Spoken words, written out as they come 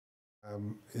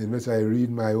in which I read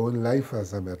my own life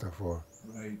as a metaphor.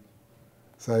 Right.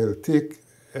 So I'll take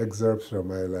excerpts from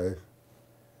my life,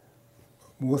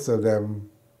 most of them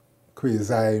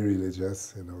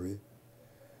quasi-religious in a way,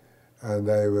 and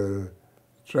I will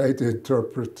try to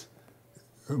interpret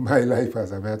my life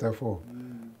as a metaphor.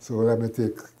 So let me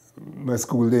take my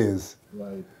school days.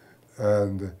 Right.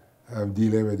 And I'm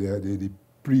dealing with the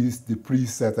priest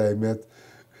that I met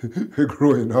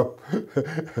growing up,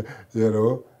 you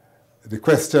know, the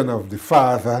question of the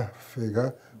father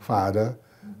figure,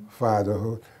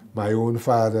 fatherhood, my own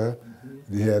father,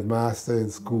 the headmaster in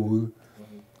school.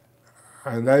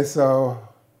 And I saw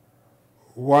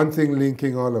one thing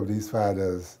linking all of these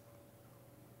fathers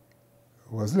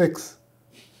was licks.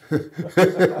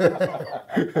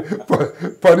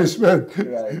 Punishment,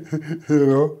 Right. you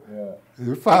know. Yeah.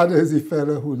 The father is the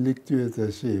fellow who licked you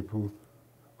into shape,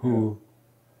 who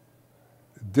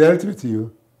dealt with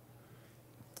you.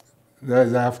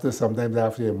 That's sometimes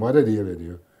after your mother deal with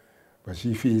you, but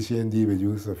she feels she didn't deal with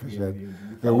you sufficient.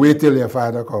 And wait till your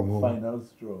father come home. Final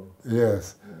straw.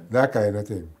 Yes, that kind of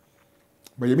thing.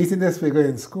 But you're meeting this figure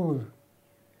in school.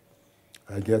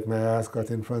 I get my ass cut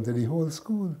in front of the whole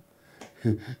school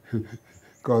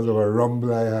because of a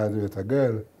rumble I had with a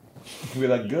girl.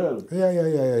 With a girl?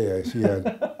 Yeah.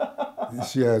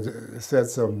 She had said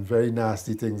some very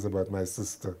nasty things about my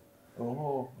sister.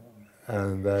 Oh.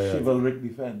 And Chivalric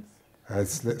defense. I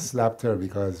slapped her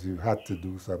because you had to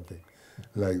do something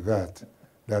like that.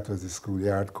 That was the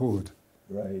schoolyard code.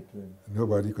 Right.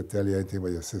 Nobody could tell you anything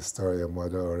about your sister or your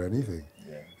mother or anything.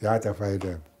 Yeah. You had to fight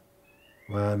them.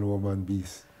 Man, woman,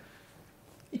 beast.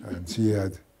 And she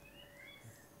had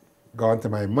gone to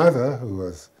my mother, who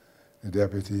was the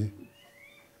deputy.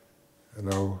 You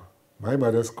know, my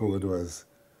mother's code was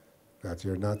that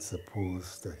you're not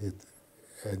supposed to hit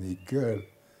any girl.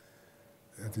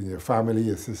 That in your family,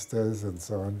 your sisters and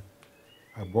so on,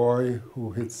 a boy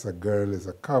who hits a girl is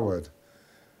a coward.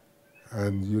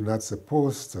 And you're not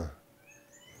supposed to.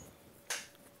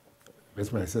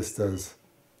 Which my sisters,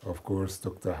 of course,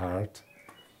 took to heart.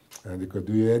 And they could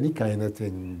do any kind of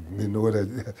thing. They know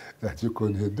that you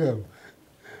couldn't hit them.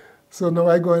 So now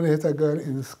I go and hit a girl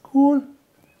in school.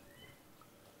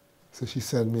 So she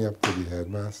sent me up to the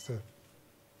headmaster.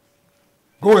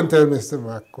 Go and tell Mr.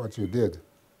 Mack what you did.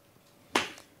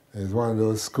 It's one of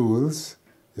those schools.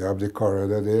 You have the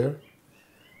corridor there.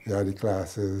 You have the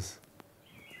classes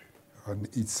on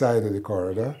each side of the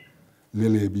corridor.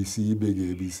 Little ABC, big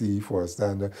ABC, fourth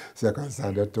standard, second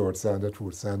standard, third standard,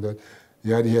 fourth standard.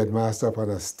 You had the headmaster up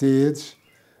on a stage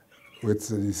with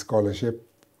the scholarship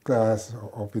class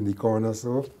up in the corner,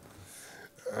 so.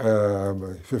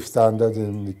 Fifth standard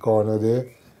in the corner there.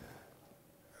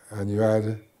 And you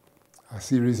had a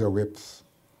series of whips.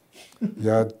 You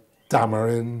had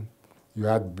tamarind, you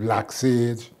had black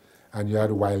sage, and you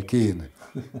had wild cane.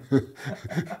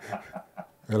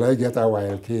 Well, I get a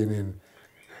wild cane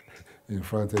in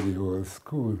front of the whole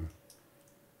school.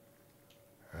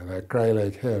 And I cry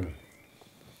like hell.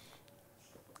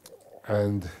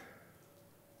 And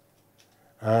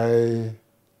I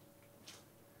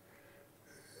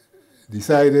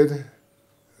decided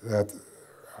that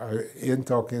I ain't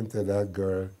talking to that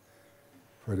girl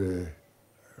for the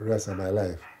rest of my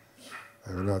life.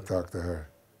 I will not talk to her.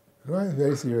 You know, I'm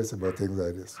very serious about things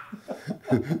like this.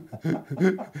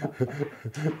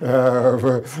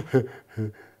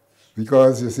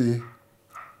 Because, you see,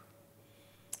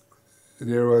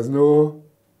 there was no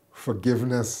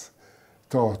forgiveness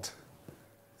taught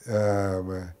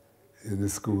in the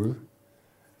school,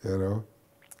 you know.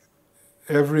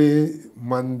 Every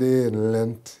Monday in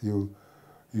Lent, you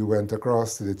went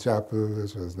across to the chapel,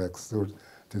 which was next door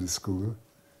to the school,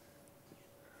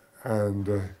 and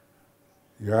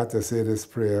you had to say this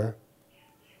prayer.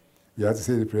 You had to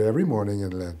say the prayer every morning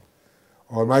in Lent.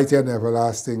 Almighty and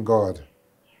everlasting God,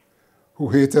 who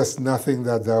hatest nothing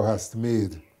that thou hast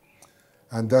made,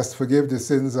 and dost forgive the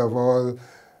sins of all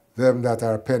them that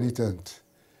are penitent,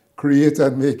 create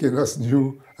and make in us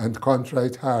new and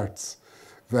contrite hearts,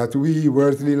 that we,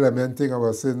 worthily lamenting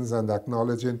our sins and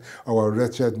acknowledging our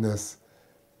wretchedness,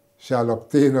 shall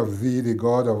obtain of thee, the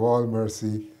God of all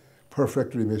mercy,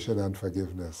 perfect remission and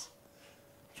forgiveness,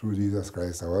 through Jesus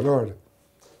Christ our Lord.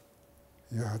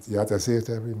 You have to say it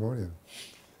every morning.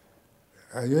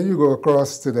 And when you go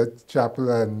across to the chapel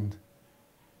and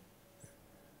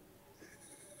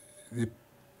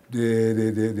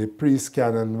the priest,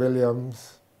 Canon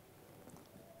Williams,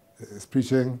 is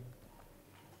preaching,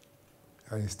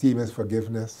 and his theme is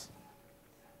forgiveness.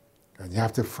 And you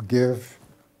have to forgive.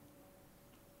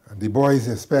 And the boys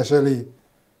especially,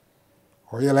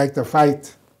 or you like to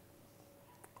fight,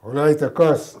 or you like to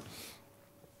curse.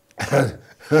 and,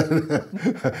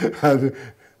 and,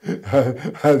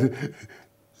 and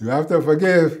you have to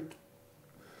forgive.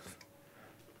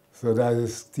 So that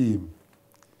is theme.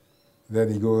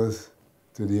 Then he goes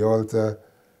to the altar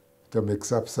to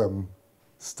mix up some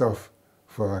stuff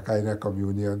for a kind of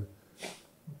communion,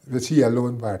 which he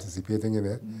alone participating in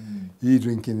it. He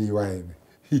drinking the wine.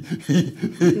 He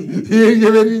ain't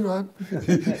giving me one.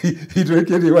 He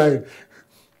drinking the wine.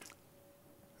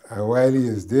 And while he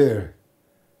is there,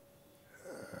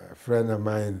 a friend of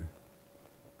mine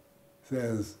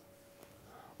says,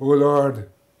 "Oh Lord,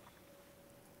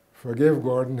 forgive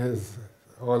Gordon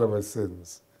all of his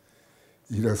sins.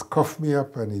 He just cuffed me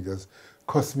up and he just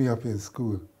cussed me up in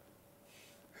school."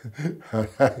 And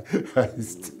I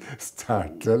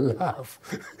start to laugh.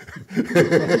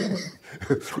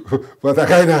 But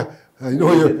I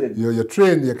know you're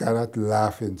trained, you cannot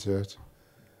laugh in church.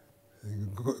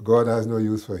 God has no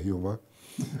use for humor.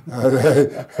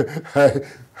 And I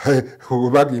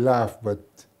would badly laugh, but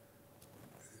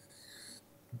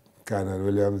Canon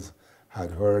Williams had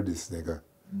heard this nigga.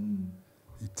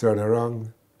 He turned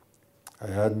around. I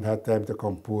hadn't had time to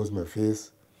compose my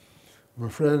face. My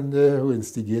friend who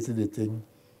instigated the thing,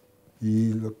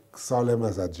 he looked solemn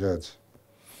as a judge.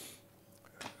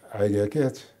 I get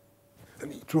it.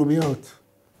 And he threw me out.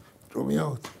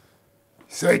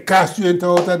 He said, "I cast you into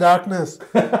outer darkness."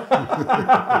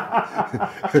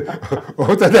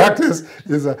 Outer darkness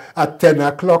is a 10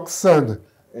 o'clock sun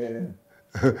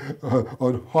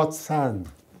on hot sand.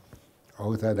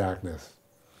 Outer darkness.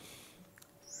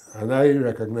 And I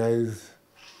recognize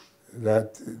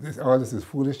that all this is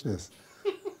foolishness.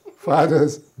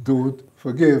 Fathers don't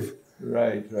forgive.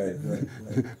 Right.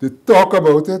 They talk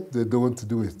about it, they don't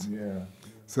do it. Yeah.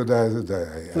 So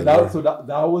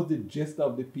that was the gist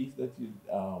of the piece that you.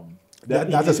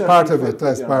 That is part of it.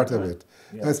 That's Yeah. part of it.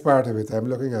 Yeah. That's part of it. I'm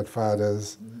looking at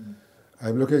fathers.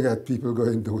 I'm looking at people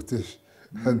going dotish,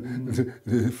 and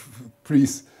the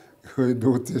priests going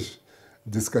dotish,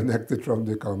 disconnected from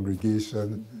the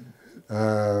congregation,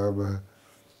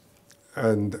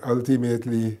 and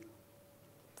ultimately,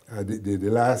 the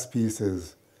last piece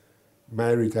is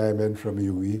my retirement from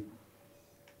UE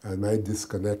and my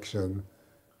disconnection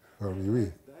from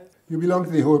UE. You belong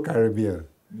to the whole Caribbean.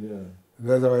 Yeah.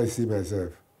 That's how I see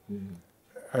myself.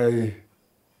 I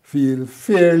feel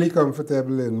fairly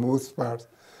comfortable in most parts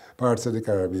of the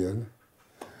Caribbean.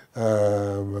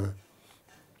 But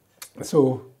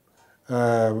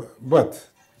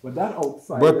that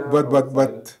outside.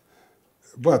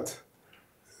 But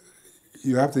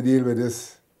you have to deal with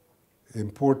this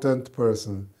important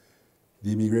person,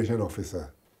 the immigration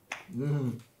officer.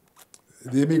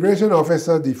 The immigration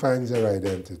officer defines your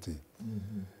identity.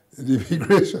 The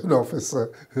immigration officer,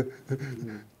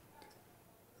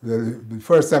 the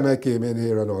first time I came in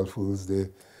here on All Fools Day,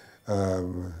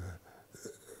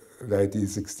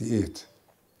 1968,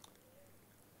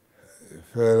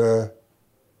 fella,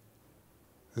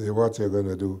 say, "What you're going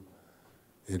to do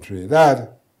in Trinidad?" I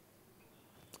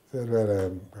said,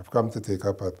 "Well, I've come to take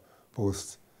up a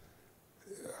post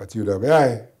at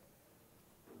UWI.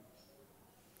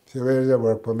 He said, "Where is your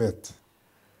work permit?"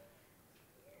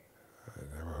 I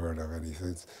never heard of any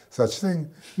such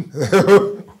thing.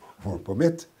 Work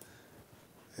permit.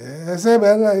 I said,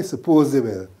 "Well, I suppose they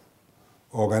will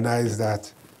organize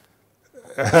that."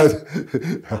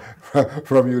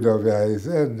 From UWI, he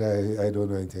said, I don't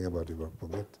know anything about the work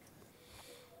permit.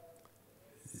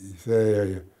 He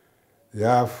said, "You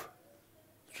have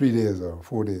 3 days or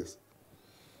 4 days.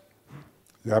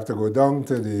 You have to go down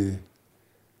to the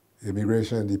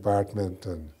immigration department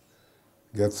and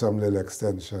get some little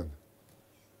extension."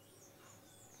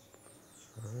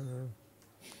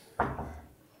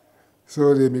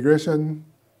 So the immigration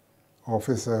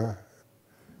officer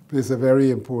plays a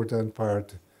very important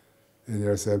part in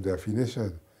your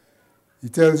self-definition. He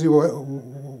tells you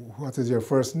what is your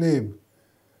first name.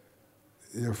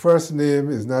 Your first name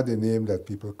is not the name that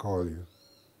people call you.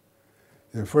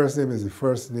 Your first name is the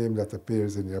first name that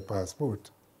appears in your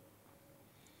passport.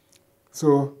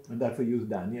 So, And that's for you,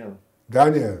 Daniel.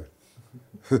 Daniel.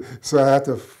 So I had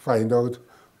to find out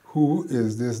who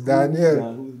is this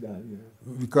Daniel. Who's Daniel?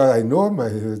 Because I know my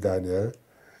name is Daniel,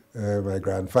 my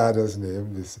grandfather's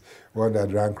name, this one that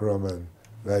drank rum and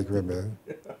liked women.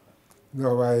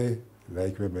 No, I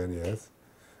like women, yes.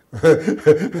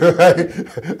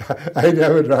 I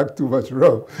never drank too much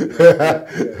rum.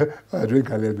 I drink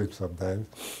a little bit sometimes.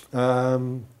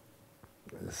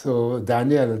 So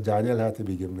Daniel had to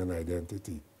be given an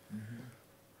identity.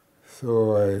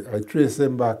 So I trace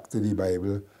him back to the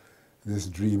Bible, this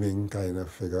dreaming kind of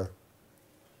figure.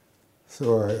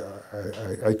 So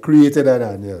I created a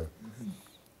Daniel.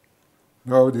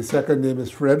 Now the second name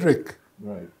is Frederick.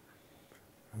 Right.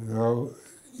 Now,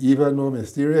 even more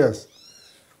mysterious.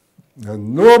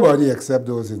 And nobody except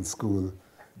those in school,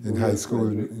 in high school,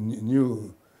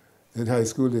 knew. In high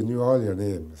school, they knew all your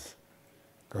names.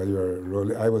 Because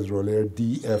I was Rohlehr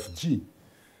DFG,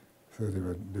 so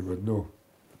they would know.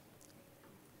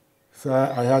 So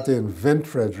I had to invent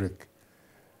Frederick.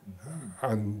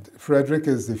 And Frederick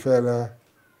is the fella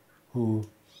who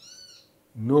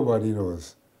nobody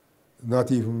knows,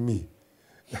 not even me.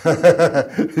 he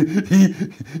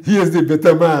is the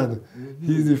bitter man. Mm-hmm.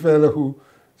 He's the fellow who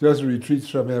just retreats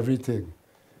from everything.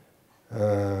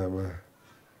 And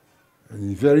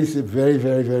he's very, very,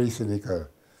 very, very cynical.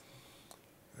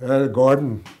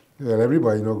 Gordon, well,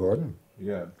 everybody know Gordon.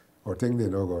 Yeah. Or think they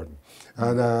know Gordon.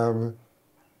 And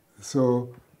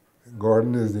so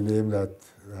Gordon is the name that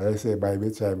I say by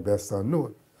which I'm best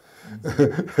unknown.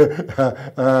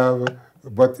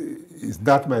 But it's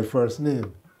not my first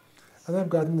name. And I've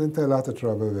gotten into a lot of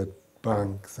trouble with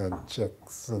banks and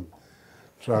checks and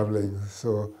traveling.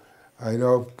 So I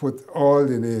now put all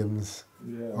the names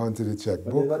onto the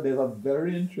checkbook. But there's a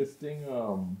very interesting,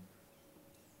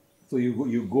 so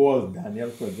you go as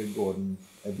Daniel Frederick Gordon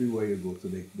everywhere you go, so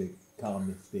they can't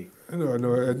mistake. No,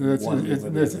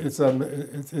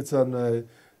 it's on my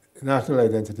national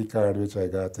identity card, which I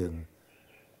got in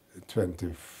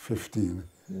 2015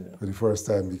 for the first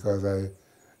time, because I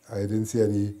didn't see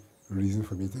any reason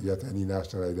for me to get any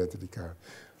national identity card.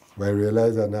 But I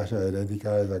realized that national identity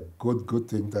card is a good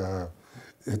thing to have.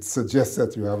 It suggests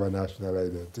that you have a national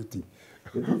identity.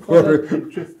 It's an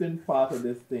interesting part of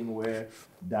this thing where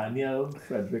Daniel,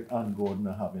 Frederick, and Gordon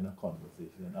are having a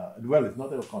conversation. Well, it's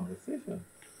not a conversation.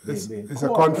 It's a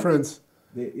conference.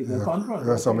 It's a conference.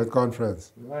 A summit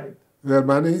conference. Right. Well,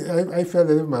 Manning, I felt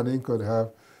that if Manning could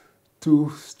have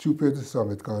 2 stupid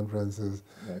summit conferences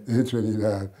in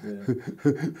Trinidad.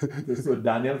 Yeah. So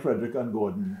Daniel, Frederick, and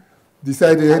Gordon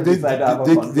decided they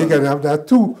can have that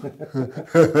too.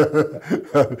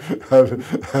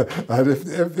 And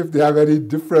if they have any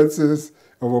differences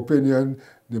of opinion,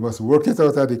 they must work it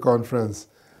out at the conference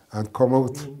and come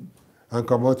out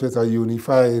with a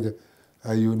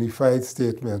unified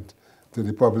statement to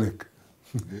the public.